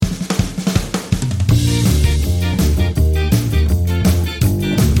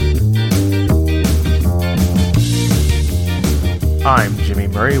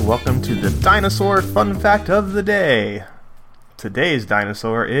Murray. Welcome to the Dinosaur Fun Fact of the Day. Today's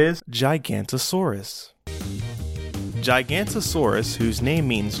dinosaur is Gigantosaurus. Gigantosaurus, whose name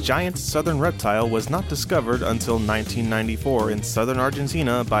means giant southern reptile, was not discovered until 1994 in southern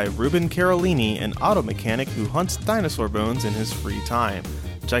Argentina by Ruben Carolini, an auto mechanic who hunts dinosaur bones in his free time.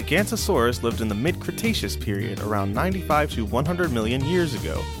 Gigantosaurus lived in the mid-Cretaceous period, around 95 to 100 million years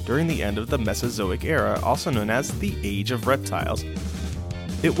ago, during the end of the Mesozoic era, also known as the Age of Reptiles.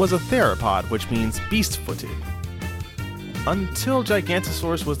 It was a theropod, which means beast-footed. Until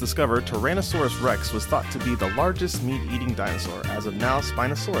Gigantosaurus was discovered, Tyrannosaurus rex was thought to be the largest meat-eating dinosaur. As of now,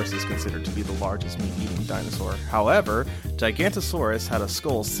 Spinosaurus is considered to be the largest meat-eating dinosaur. However, Gigantosaurus had a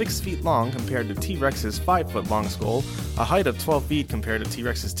skull 6 feet long compared to T-Rex's 5-foot-long skull, a height of 12 feet compared to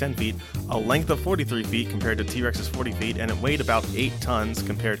T-Rex's 10 feet, a length of 43 feet compared to T-Rex's 40 feet, and it weighed about 8 tons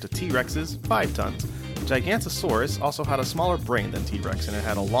compared to T-Rex's 5 tons. Gigantosaurus also had a smaller brain than T-Rex, and it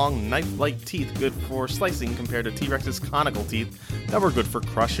had a long knife-like teeth good for slicing compared to T-Rex's conical teeth that were good for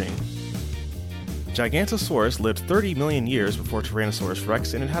crushing. Gigantosaurus lived 30 million years before Tyrannosaurus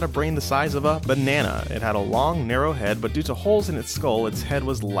rex, and it had a brain the size of a banana. It had a long, narrow head, but due to holes in its skull, its head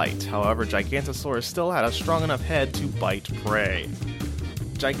was light. However, Gigantosaurus still had a strong enough head to bite prey.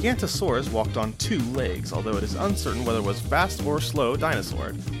 Gigantosaurus walked on 2 legs, although it is uncertain whether it was fast or slow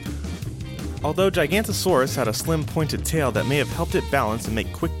dinosaur. Although Gigantosaurus had a slim pointed tail that may have helped it balance and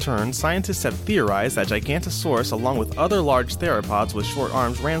make quick turns, scientists have theorized that Gigantosaurus, along with other large theropods with short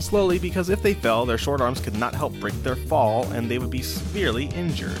arms, ran slowly because if they fell, their short arms could not help break their fall and they would be severely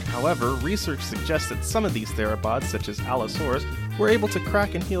injured. However, research suggests that some of these theropods, such as Allosaurus, were able to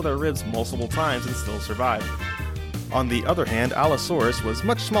crack and heal their ribs multiple times and still survive. On the other hand, Allosaurus was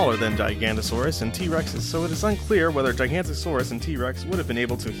much smaller than Gigantosaurus and T-Rexes, so it is unclear whether Gigantosaurus and T-Rex would have been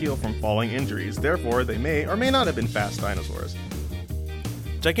able to heal from falling injuries. Therefore, they may or may not have been fast dinosaurs.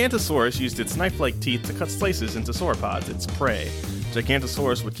 Gigantosaurus used its knife-like teeth to cut slices into sauropods, its prey.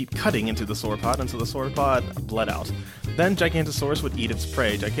 Gigantosaurus would keep cutting into the sauropod until the sauropod bled out. Then Gigantosaurus would eat its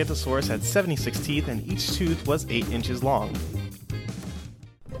prey. Gigantosaurus had 76 teeth, and each tooth was 8 inches long.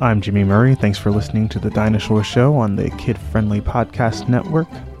 I'm Jimmy Murray. Thanks for listening to The Dinosaur Show on the Kid-Friendly Podcast Network.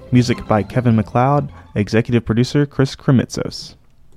 Music by Kevin MacLeod. Executive producer Chris Kremitzos.